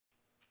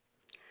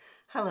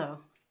Hello,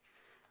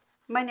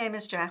 my name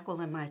is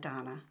Jacqueline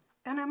Maidana,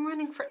 and I'm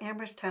running for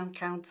Amherst Town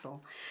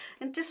Council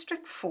in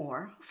District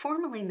 4,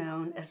 formerly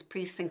known as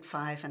Precinct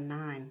 5 and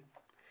 9.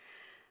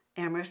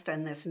 Amherst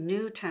and this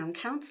new town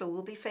council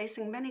will be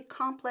facing many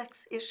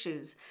complex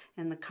issues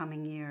in the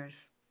coming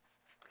years.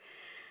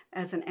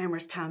 As an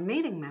Amherst Town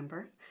meeting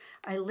member,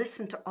 I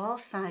listen to all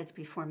sides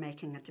before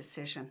making a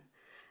decision.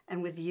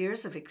 And with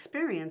years of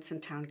experience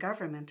in town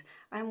government,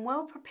 I am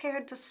well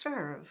prepared to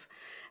serve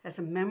as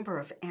a member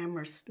of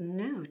Amherst's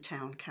new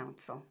town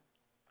council.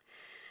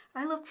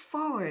 I look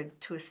forward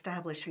to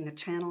establishing a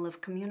channel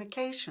of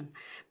communication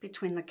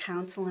between the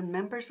council and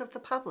members of the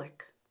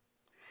public.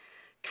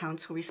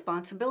 Council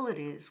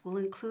responsibilities will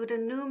include a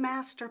new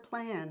master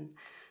plan,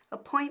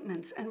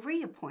 appointments and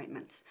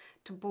reappointments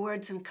to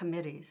boards and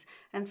committees,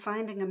 and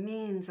finding a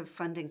means of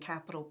funding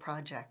capital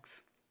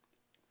projects.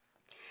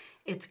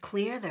 It's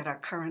clear that our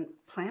current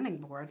planning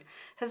board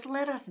has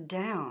let us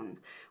down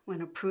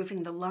when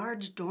approving the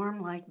large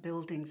dorm-like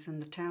buildings in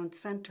the town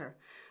center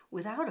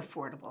without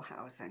affordable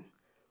housing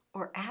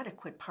or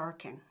adequate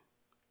parking.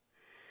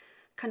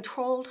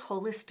 Controlled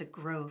holistic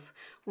growth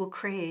will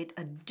create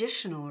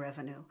additional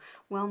revenue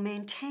while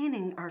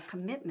maintaining our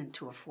commitment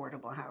to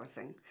affordable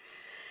housing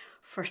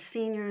for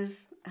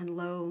seniors and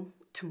low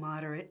to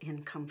moderate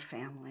income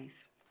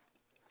families.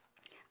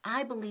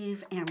 I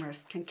believe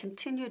Amherst can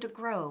continue to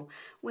grow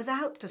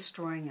without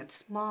destroying its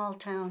small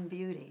town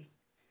beauty.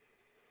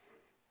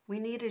 We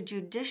need a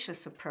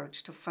judicious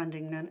approach to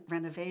funding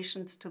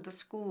renovations to the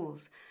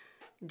schools,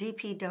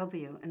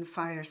 DPW, and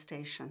fire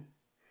station.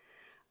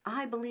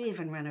 I believe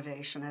in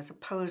renovation as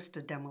opposed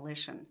to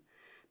demolition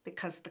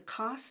because the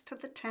cost to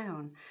the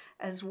town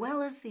as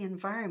well as the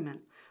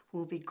environment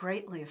will be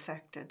greatly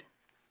affected.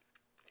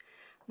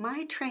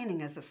 My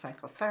training as a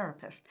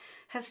psychotherapist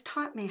has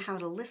taught me how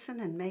to listen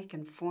and make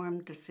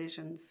informed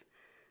decisions.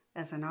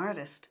 As an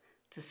artist,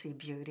 to see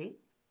beauty.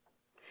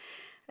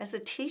 As a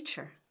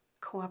teacher,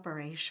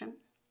 cooperation.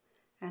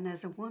 And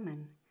as a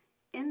woman,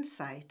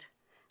 insight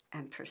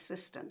and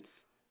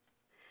persistence.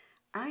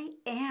 I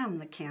am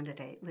the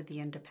candidate with the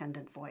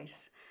independent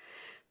voice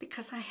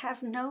because I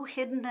have no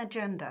hidden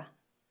agenda,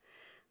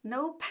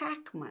 no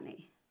PAC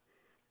money,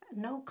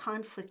 no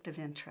conflict of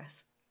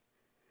interest.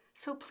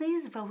 So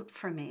please vote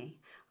for me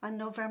on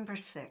November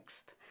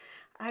 6th.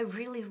 I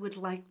really would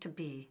like to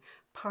be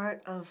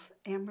part of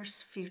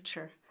Amherst's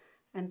future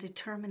and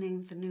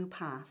determining the new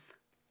path.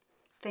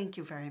 Thank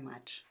you very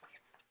much.